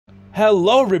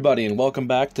Hello everybody and welcome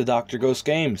back to Dr. Ghost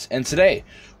Games, and today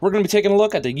we're going to be taking a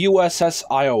look at the USS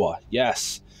Iowa.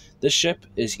 Yes, this ship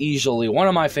is easily one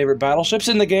of my favorite battleships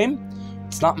in the game.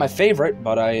 It's not my favorite,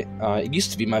 but it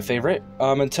used to be my favorite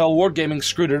until Wargaming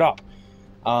screwed it up.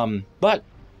 But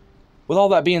with all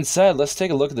that being said, let's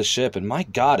take a look at the ship, and my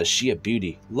god, is she a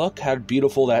beauty. Look how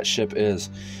beautiful that ship is.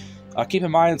 Keep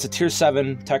in mind, it's a Tier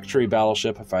 7 Tech Tree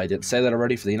battleship, if I didn't say that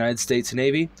already, for the United States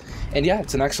Navy. And yeah,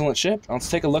 it's an excellent ship. Let's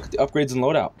take a look at the upgrades and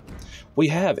loadout. We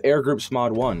have Air Groups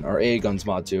Mod 1, or AA Guns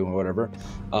Mod 2, or whatever.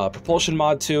 Propulsion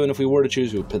Mod 2, and if we were to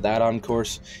choose, we would put that on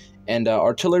course. And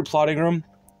Artillery Plotting Room,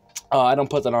 I don't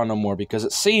put that on no more, because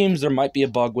it seems there might be a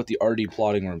bug with the RD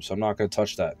Plotting Room, so I'm not going to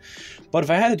touch that. But if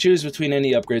I had to choose between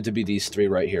any upgrades, it'd be these three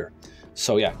right here.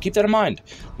 So yeah, keep that in mind.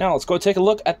 Now, let's go take a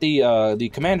look at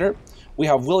the commander. We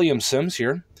have William Sims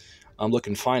here,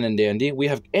 looking fine and dandy. We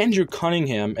have Andrew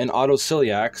Cunningham and Otto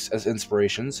Ciliax as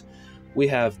inspirations. We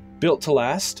have Built to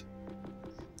Last.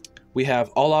 We have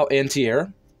All Out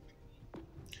Anti-Air.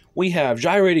 We have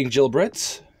Gyrating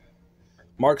Gilbrits,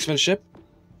 Marksmanship,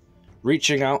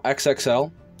 Reaching Out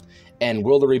XXL, and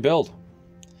Will to Rebuild.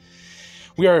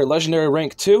 We are Legendary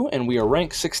Rank 2, and we are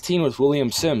Rank 16 with William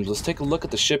Sims. Let's take a look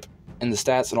at the ship and the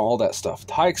stats and all that stuff.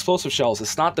 The high explosive shells,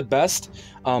 it's not the best,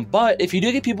 but if you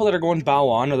do get people that are going bow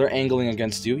on or they're angling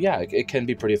against you, yeah, it can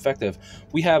be pretty effective.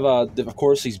 We have, of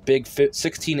course, these big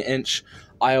 16-inch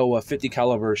Iowa 50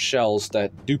 caliber shells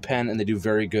that do pen and they do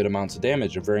very good amounts of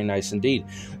damage. They're very nice indeed.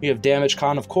 We have Damage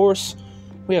Con, of course.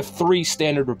 We have 3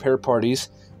 standard repair parties.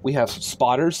 We have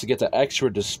spotters to get the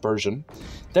extra dispersion.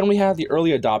 Then we have the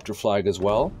early adopter flag as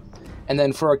well. And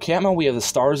then for our camo, we have the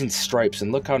stars and stripes,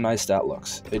 and look how nice that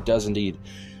looks. It does indeed.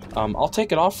 I'll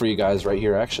take it off for you guys right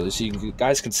here, actually, so you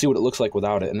guys can see what it looks like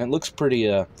without it, and it looks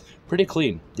pretty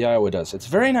clean. The Iowa does. It's a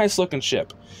very nice looking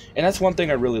ship, and that's one thing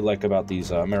I really like about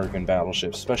these American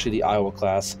battleships, especially the Iowa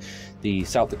class, the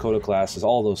South Dakota classes,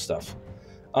 all those stuff.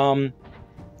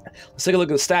 Let's take a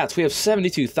look at the stats. We have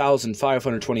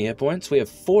 72,520 hit points. We have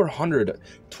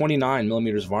 429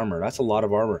 millimeters of armor. That's a lot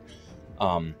of armor.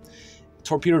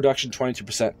 Torpedo reduction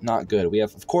 22%, not good. We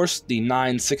have, of course, the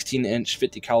 9 16-inch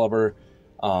 50 caliber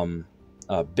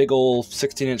big ol'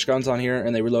 16-inch guns on here,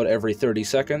 and they reload every 30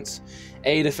 seconds.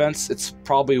 AA defense, it's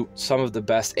probably some of the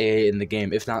best AA in the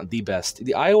game, if not the best.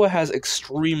 The Iowa has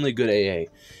extremely good AA,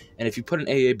 and if you put an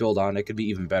AA build on, it could be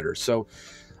even better. So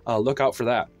look out for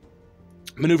that.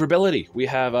 Maneuverability, we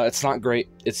have, it's not great.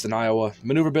 It's an Iowa.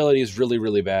 Maneuverability is really,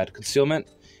 really bad. Concealment,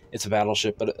 it's a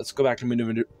battleship, but let's go back to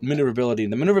maneuverability.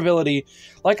 The maneuverability,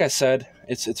 like I said,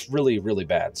 it's really, really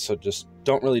bad, so just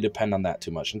don't really depend on that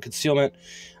too much. And concealment,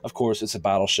 of course, it's a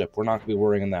battleship. We're not going to be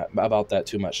worrying about that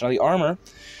too much. Now, the armor,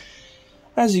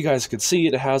 as you guys can see,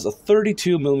 it has a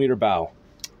 32 millimeter bow,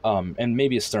 and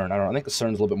maybe a stern. I don't know. I think the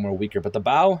stern's a little bit more weaker, but the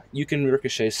bow, you can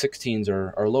ricochet 16s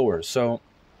or lower, so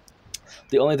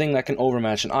the only thing that can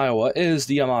overmatch an Iowa is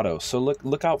the Yamato, so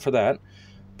look out for that.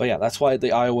 But yeah, that's why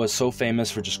the Iowa is so famous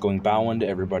for just going bow into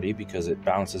everybody, because it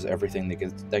bounces everything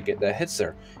that hits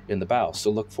there in the bow.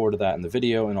 So look forward to that in the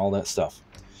video and all that stuff.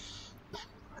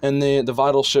 And the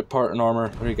vital ship part and armor,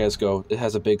 there you guys go. It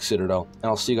has a big citadel. And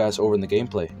I'll see you guys over in the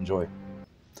gameplay. Enjoy.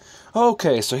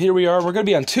 Okay, so here we are. We're going to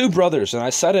be on Two Brothers, and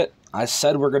I said it. I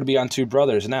said we're going to be on Two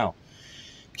Brothers. Now,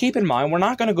 keep in mind, we're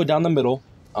not going to go down the middle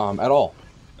at all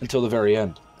until the very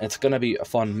end. It's going to be a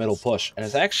fun middle push, and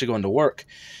it's actually going to work.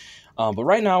 But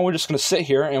right now we're just gonna sit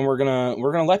here and we're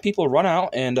gonna let people run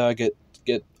out and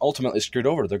get ultimately screwed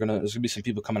over. There's gonna be some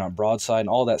people coming out broadside and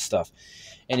all that stuff,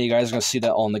 and you guys are gonna see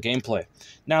that all in the gameplay.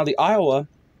 Now the Iowa,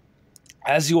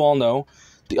 as you all know,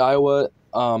 the Iowa,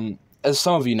 as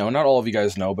some of you know, not all of you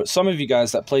guys know, but some of you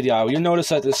guys that play the Iowa, you'll notice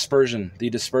that the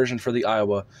dispersion for the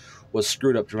Iowa was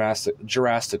screwed up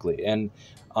drastically. And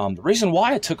the reason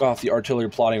why I took off the artillery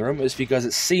plotting room is because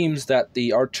it seems that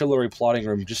the artillery plotting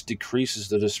room just decreases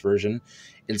the dispersion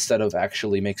instead of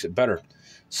actually makes it better.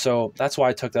 So that's why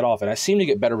I took that off, and I seem to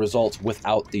get better results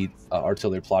without the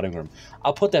artillery plotting room.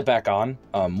 I'll put that back on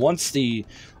once the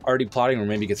RD plotting room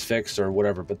maybe gets fixed or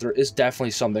whatever, but there is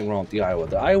definitely something wrong with the Iowa.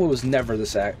 The Iowa was never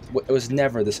this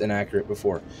inaccurate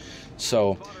before.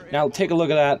 So now take a look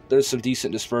at that. There's some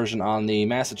decent dispersion on the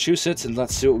Massachusetts, and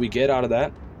let's see what we get out of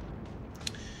that.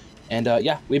 And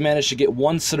yeah, we managed to get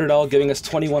one Citadel, giving us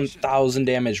 21,000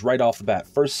 damage right off the bat.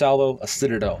 First salvo, a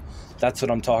Citadel. That's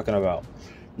what I'm talking about.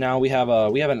 Now we have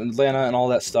an Atlanta and all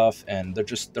that stuff, and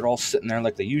they're all sitting there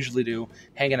like they usually do,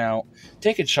 hanging out,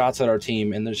 taking shots at our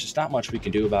team, and there's just not much we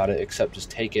can do about it except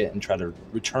just take it and try to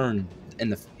return it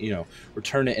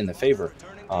in the favor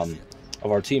of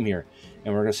our team here.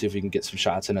 And we're gonna see if we can get some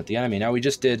shots in at the enemy. Now we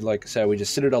just did, like I said, we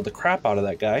just Citadel the crap out of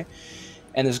that guy.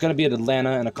 And there's going to be an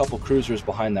Atlanta and a couple cruisers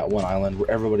behind that one island where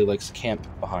everybody likes to camp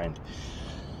behind.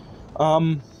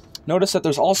 Notice that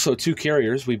there's also 2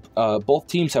 carriers. Both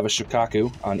teams have a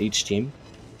Shikaku on each team.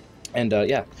 And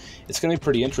yeah, it's going to be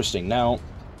pretty interesting. Now,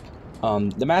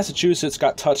 the Massachusetts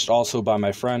got touched also by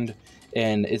my friend,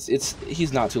 and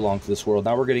he's not too long for this world.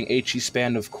 Now we're getting HE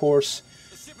spammed, of course.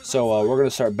 So we're going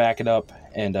to start backing up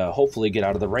and hopefully get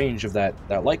out of the range of that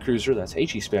light cruiser that's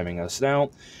HE spamming us. Now,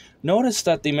 notice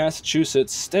that the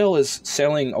Massachusetts still is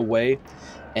sailing away,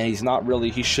 and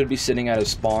he should be sitting at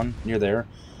his spawn near there.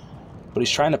 But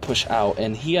he's trying to push out,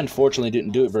 and he unfortunately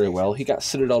didn't do it very well. He got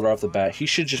Citadel right off the bat. He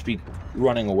should just be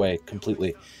running away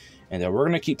completely. And we're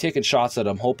going to keep taking shots at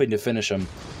him, hoping to finish him.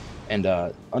 And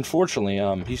unfortunately,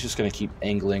 he's just going to keep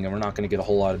angling, and we're not going to get a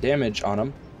whole lot of damage on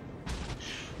him.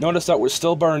 Notice that we're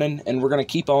still burning, and we're going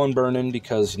to keep on burning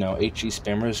because, you know, HE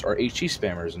spammers are HE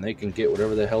spammers, and they can get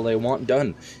whatever the hell they want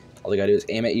done. All they got to do is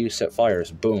aim at you, set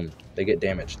fires, boom, they get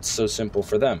damaged. It's so simple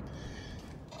for them.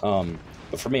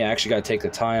 But for me, I actually got to take the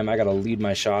time. I got to lead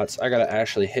my shots. I got to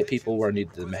actually hit people where I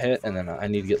need them to hit, and then I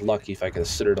need to get lucky if I get a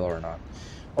Citadel or not.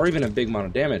 Or even a big amount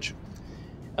of damage.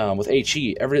 With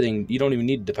HE, everything, you don't even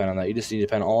need to depend on that. You just need to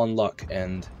depend all on luck.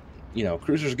 And, you know,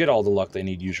 cruisers get all the luck they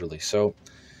need usually. So,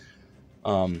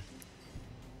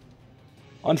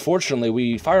 unfortunately,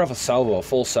 we fire off a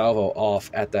full salvo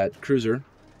off at that cruiser.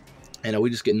 And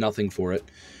we just get nothing for it,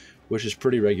 which is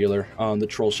pretty regular. The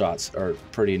troll shots are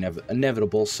pretty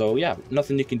inevitable, so yeah,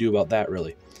 nothing you can do about that,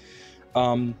 really.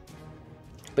 But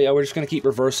yeah, we're just going to keep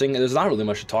reversing. There's not really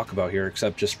much to talk about here,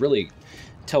 except just really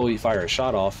until we fire a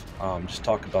shot off, just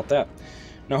talk about that.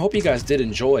 Now, I hope you guys did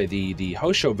enjoy the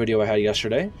host show video I had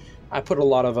yesterday. I put a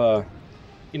lot of,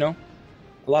 you know,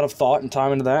 a lot of thought and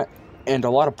time into that, and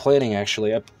a lot of planning,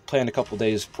 actually. I planned a couple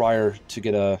days prior to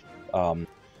get a...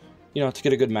 you know, to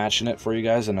get a good match in it for you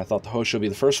guys, and I thought the host show would be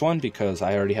the first one because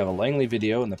I already have a Langley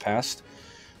video in the past.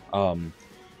 But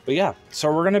yeah, so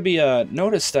we're going to be,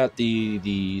 notice that the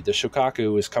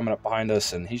Shokaku is coming up behind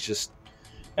us, and he's just,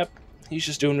 yep, he's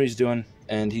just doing what he's doing,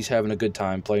 and he's having a good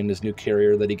time playing this new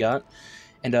carrier that he got.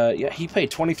 And yeah, he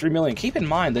paid $23 million. Keep in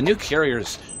mind, the new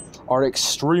carriers are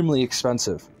extremely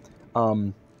expensive.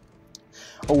 The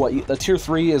tier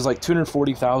 3 is like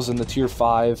 $240,000, the tier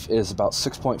 5 is about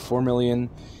 $6.4 million,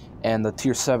 and the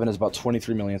tier 7 is about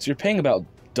 $23 million. So you're paying about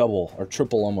double or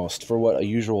triple almost for what a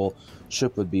usual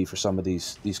ship would be for some of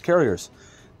these carriers.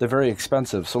 They're very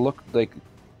expensive, so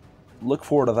look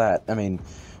forward to that. I mean,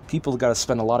 people got to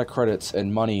spend a lot of credits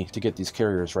and money to get these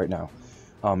carriers right now.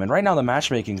 And right now the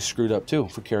matchmaking is screwed up too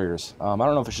for carriers. I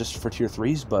don't know if it's just for tier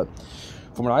 3s, but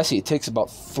from what I see, it takes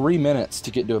about 3 minutes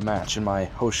to get into a match in my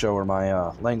host show or my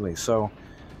Langley. So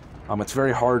it's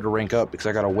very hard to rank up because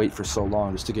I gotta wait for so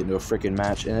long just to get into a freaking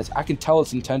match, and I can tell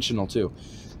it's intentional too.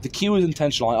 The queue is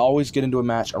intentional. I always get into a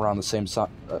match around the same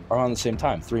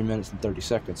time, 3 minutes and 30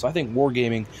 seconds. So I think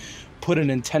Wargaming put an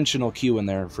intentional queue in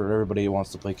there for everybody who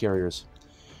wants to play carriers.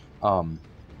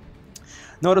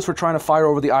 Notice we're trying to fire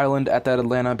over the island at that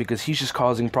Atlanta because he's just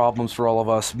causing problems for all of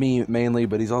us, me mainly,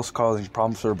 but he's also causing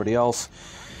problems for everybody else.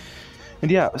 And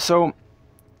yeah, so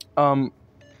what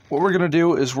we're gonna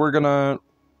do is we're gonna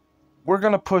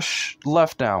push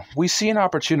left now. We see an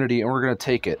opportunity and we're gonna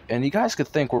take it. And you guys could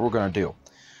think what we're gonna do.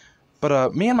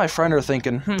 But me and my friend are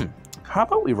thinking, how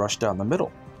about we rush down the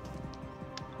middle?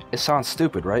 It sounds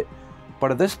stupid, right?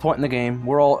 But at this point in the game,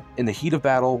 we're all in the heat of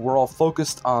battle. We're all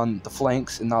focused on the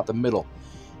flanks and not the middle.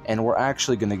 And we're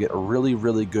actually going to get a really,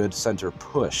 really good center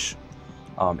push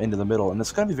into the middle. And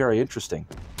it's going to be very interesting.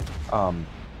 You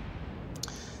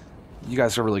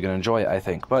guys are really going to enjoy it, I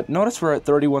think. But notice we're at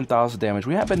 31,000 damage.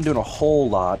 We haven't been doing a whole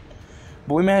lot.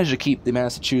 But we managed to keep the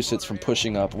Massachusetts from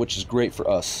pushing up, which is great for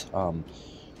us.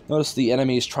 Notice the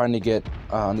enemy is trying to get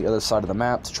on the other side of the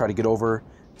map to try to get over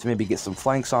to maybe get some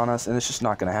flanks on us, and it's just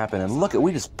not going to happen. And look,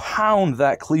 we just pound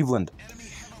that Cleveland.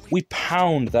 We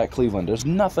pound that Cleveland. There's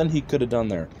nothing he could have done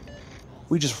there.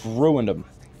 We just ruined him.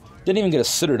 Didn't even get a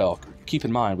Citadel. Keep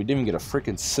in mind, we didn't even get a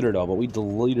freaking Citadel, but we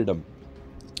deleted him.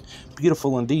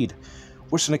 Beautiful indeed.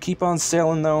 We're just gonna keep on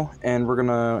sailing though, and we're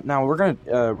gonna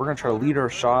try to lead our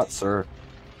shots, or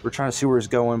we're trying to see where he's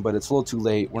going, but it's a little too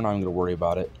late. We're not even gonna worry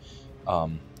about it.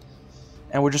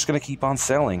 And we're just going to keep on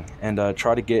sailing and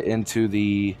try to get into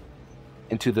the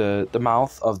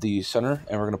mouth of the center,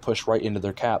 and we're going to push right into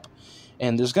their cap.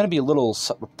 And there's going to be a little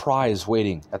prize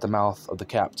waiting at the mouth of the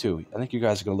cap too. I think you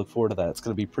guys are going to look forward to that. It's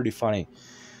going to be pretty funny.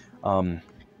 Yeah,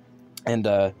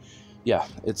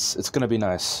 it's going to be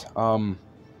nice.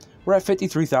 We're at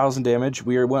 53,000 damage.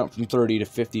 We went from 30 to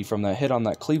 50 from that hit on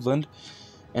that Cleveland.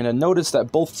 And notice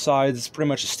that both sides, it's pretty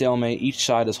much a stalemate. Each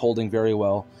side is holding very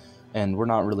well. and we're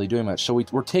not really doing much. So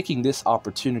we're taking this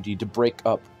opportunity to break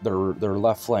up their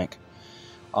left flank,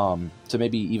 to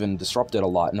maybe even disrupt it a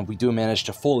lot. And we do manage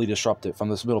to fully disrupt it from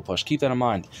this middle push. Keep that in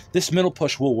mind. This middle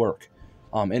push will work,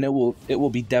 and it will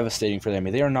be devastating for the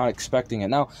enemy. They are not expecting it.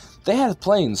 Now, they had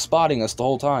planes spotting us the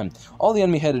whole time. All the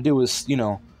enemy had to do was, you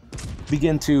know,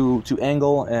 begin to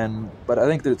angle, but I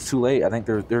think that it's too late. I think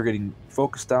they're getting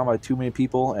focused down by too many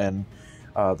people, and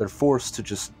they're forced to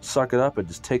just suck it up and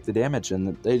just take the damage,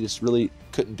 and they just really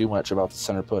couldn't do much about the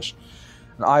center push.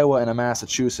 An Iowa and a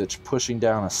Massachusetts pushing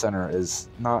down a center is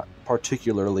not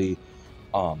particularly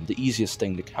the easiest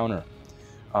thing to counter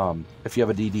if you have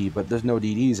a DD, but there's no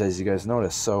DDs, as you guys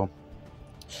noticed, so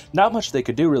not much they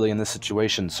could do really in this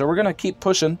situation. So we're going to keep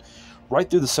pushing right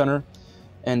through the center,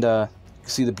 and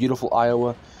see the beautiful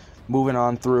Iowa moving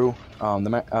on through.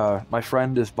 My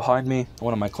friend is behind me,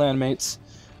 one of my clanmates,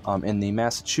 in the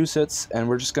Massachusetts, and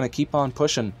we're just going to keep on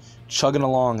pushing, chugging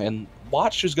along, and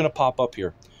watch who's going to pop up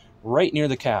here, right near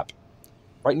the cap,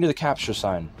 right near the capture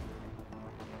sign.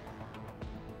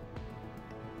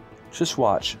 Just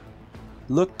watch.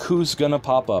 Look who's going to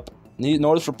pop up.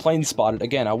 Notice for planes spotted.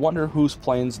 Again, I wonder whose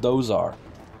planes those are.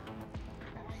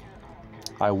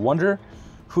 I wonder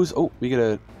who's... Oh,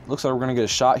 looks like we're going to get a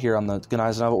shot here on the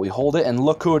Gneisenau, but we hold it, and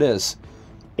look who it is.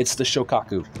 It's the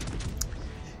Shokaku.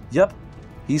 Yep,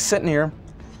 he's sitting here,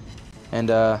 and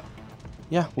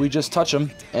yeah, we just touch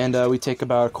him, and we take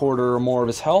about a quarter or more of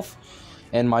his health,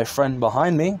 and my friend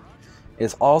behind me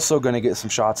is also going to get some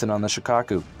shots in on the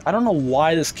Shokaku. I don't know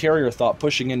why this carrier thought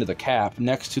pushing into the cap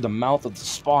next to the mouth of the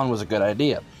spawn was a good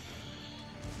idea.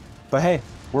 But hey,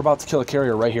 we're about to kill a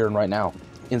carrier right here and right now.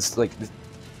 It's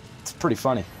pretty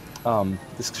funny.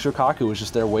 This Shokaku was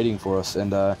just there waiting for us,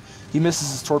 and he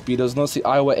misses his torpedoes. Notice the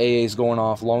Iowa AA is going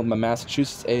off along with my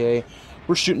Massachusetts AA.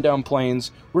 We're shooting down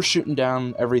planes. We're shooting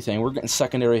down everything. We're getting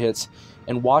secondary hits,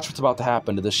 and watch what's about to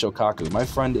happen to this Shokaku. My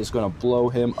friend is going to blow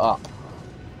him up.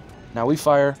 Now we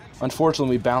fire.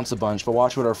 Unfortunately, we bounce a bunch, but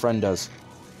watch what our friend does.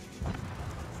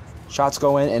 Shots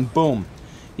go in, and boom.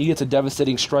 He gets a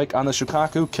devastating strike on the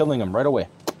Shokaku, killing him right away.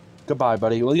 Goodbye,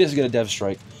 buddy. Well, he doesn't get a dev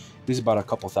strike. He's about a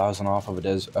couple thousand off of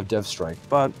a dev strike.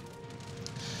 But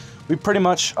we pretty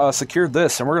much secured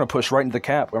this, and we're going to push right into the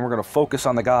cap, and we're going to focus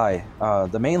on the guy,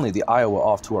 mainly the Iowa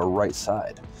off to our right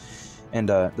side. And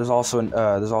there's also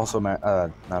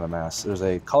not a mass. There's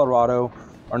a Colorado,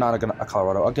 or not a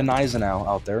Colorado, a Gneisenau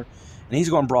out there, and he's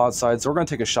going broadside. So we're going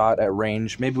to take a shot at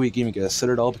range. Maybe we can even get a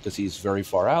Citadel because he's very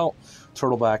far out.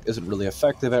 Turtleback isn't really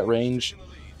effective at range.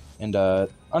 And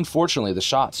unfortunately, the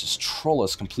shots just troll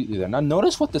us completely there. Now,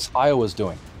 notice what this Iowa's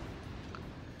doing.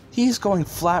 He's going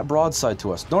flat broadside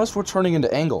to us. Notice we're turning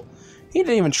into angle. He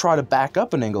didn't even try to back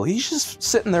up an angle. He's just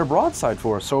sitting there broadside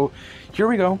for us. So here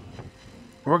we go.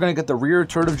 We're going to get the rear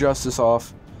turret of justice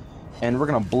off, and we're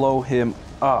going to blow him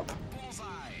up.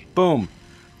 Boom.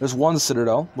 There's one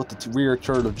Citadel with the rear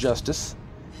turret of justice,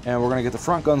 and we're going to get the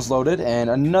front guns loaded, and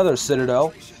another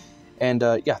Citadel. And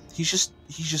yeah, he just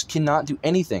cannot do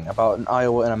anything about an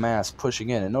Iowa and a mass pushing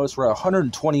in. And notice we're at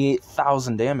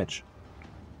 128,000 damage.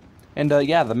 And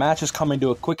yeah, the match is coming to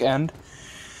a quick end.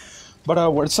 But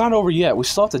it's not over yet. We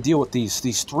still have to deal with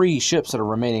these three ships that are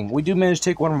remaining. We do manage to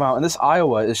take one of them out, and this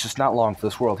Iowa is just not long for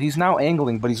this world. He's now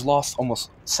angling, but he's lost almost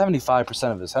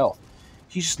 75% of his health.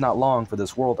 He's just not long for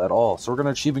this world at all. So we're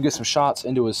going to even get some shots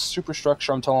into his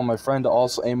superstructure. I'm telling my friend to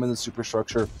also aim in the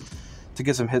superstructure to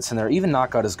get some hits in there. Even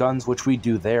knock out his guns, which we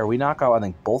do there. We knock out, I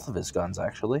think, both of his guns,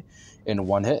 actually, in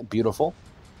one hit. Beautiful.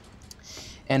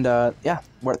 And, yeah,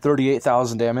 we're at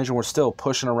 38,000 damage, and we're still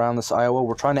pushing around this Iowa.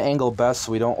 We're trying to angle best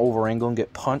so we don't over-angle and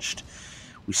get punched.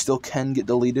 We still can get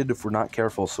deleted if we're not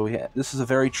careful. So this is a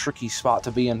very tricky spot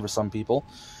to be in for some people.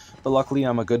 But luckily,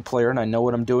 I'm a good player, and I know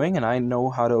what I'm doing, and I know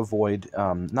how to avoid,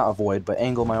 not avoid, but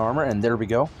angle my armor, and there we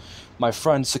go. My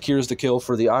friend secures the kill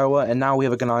for the Iowa, and now we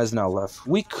have a Gneisenau left.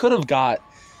 We could have got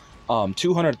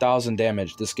 200,000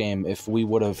 damage this game if we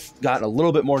would have gotten a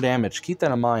little bit more damage. Keep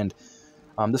that in mind.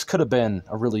 This could have been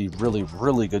a really, really,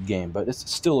 really good game, but it's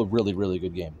still a really, really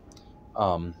good game.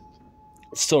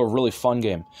 It's still a really fun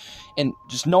game. And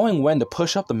just knowing when to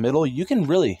push up the middle, you can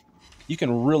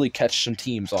really catch some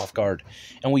teams off guard.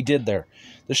 And we did there.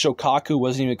 The Shokaku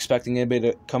wasn't even expecting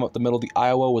anybody to come up the middle. The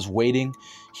Iowa was waiting.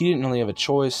 He didn't really have a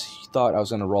choice. He thought I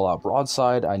was going to roll out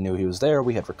broadside. I knew he was there.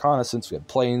 We had reconnaissance. We had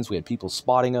planes. We had people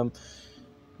spotting him.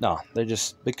 No, they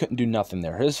couldn't do nothing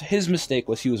there. His mistake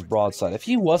was he was broadside. If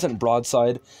he wasn't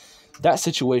broadside, that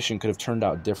situation could have turned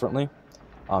out differently.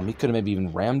 He could have maybe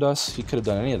even rammed us. He could have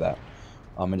done any of that.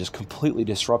 And just completely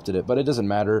disrupted it. But it doesn't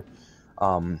matter.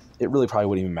 It really probably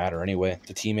wouldn't even matter anyway.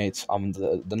 The teammates on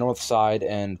the north side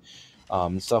and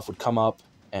stuff would come up,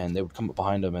 and they would come up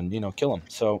behind him and, you know, kill him.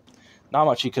 So not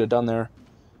much he could have done there.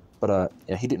 But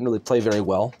yeah, he didn't really play very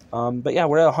well. But yeah,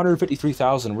 we're at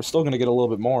 153,000. We're still going to get a little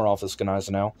bit more off this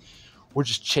Gneisenau. We're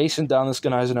just chasing down this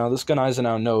Gneisenau. This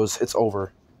Gneisenau knows it's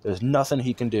over. There's nothing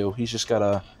he can do. He's just got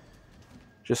to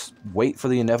just wait for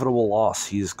the inevitable loss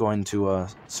he's going to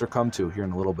succumb to here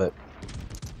in a little bit.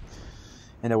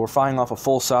 And we're firing off a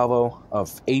full salvo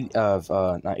of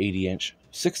not 80-inch,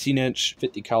 16-inch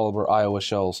 50 caliber Iowa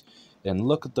shells. And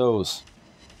look at those.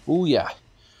 Ooh, yeah.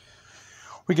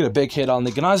 We get a big hit on the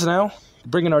Gneisenau,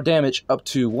 bringing our damage up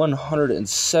to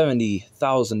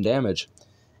 170,000 damage.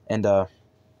 And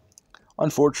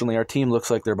unfortunately, our team looks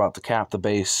like they're about to cap the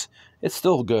base. It's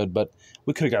still good, but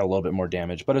we could have got a little bit more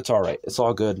damage. But it's all right. It's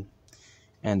all good.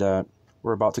 And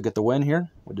we're about to get the win here.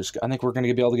 I think we're going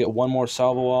to be able to get one more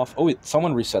salvo off. Oh, wait,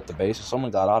 someone reset the base.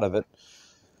 Someone got out of it.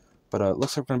 But it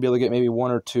looks like we're going to be able to get maybe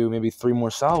 1 or 2, maybe 3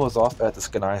 more salvos off at this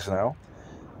Gneisenau.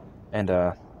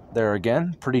 And there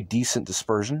again, pretty decent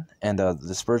dispersion, and the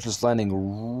dispersion is landing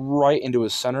right into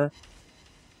his center.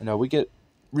 We get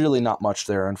really not much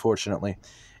there, unfortunately.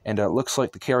 And it looks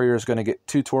like the carrier is going to get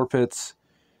 2 torpedoes,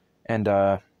 and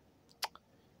yeah,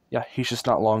 he's just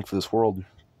not long for this world.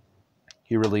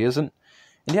 He really isn't.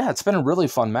 And yeah, it's been a really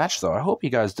fun match, though. I hope you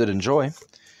guys did enjoy.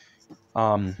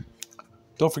 Don't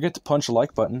forget to punch the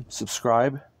like button,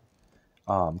 subscribe.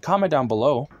 Comment down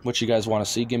below what you guys want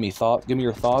to see. Give me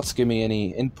your thoughts. Give me any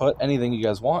input, anything you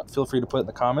guys want. Feel free to put it in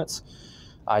the comments.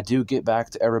 I do get back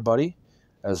to everybody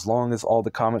as long as all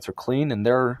the comments are clean. And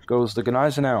there goes the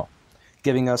Gneisenau,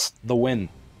 giving us the win.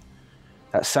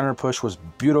 That center push was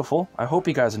beautiful. I hope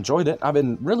you guys enjoyed it. I've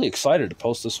been really excited to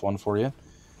post this one for you.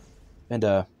 And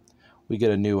we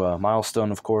get a new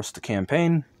milestone, of course, the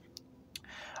campaign.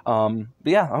 But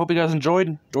yeah, I hope you guys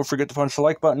enjoyed. Don't forget to punch the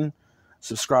like button.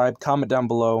 Subscribe, comment down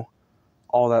below,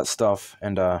 all that stuff,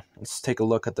 and let's take a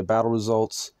look at the battle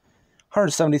results.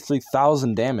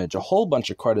 173,000 damage, a whole bunch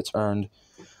of credits earned,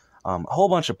 a whole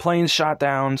bunch of planes shot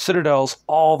down, citadels,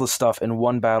 all the stuff in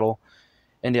one battle.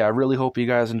 And yeah, I really hope you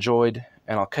guys enjoyed,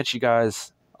 and I'll catch you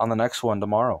guys on the next one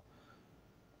tomorrow.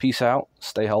 Peace out,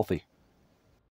 stay healthy.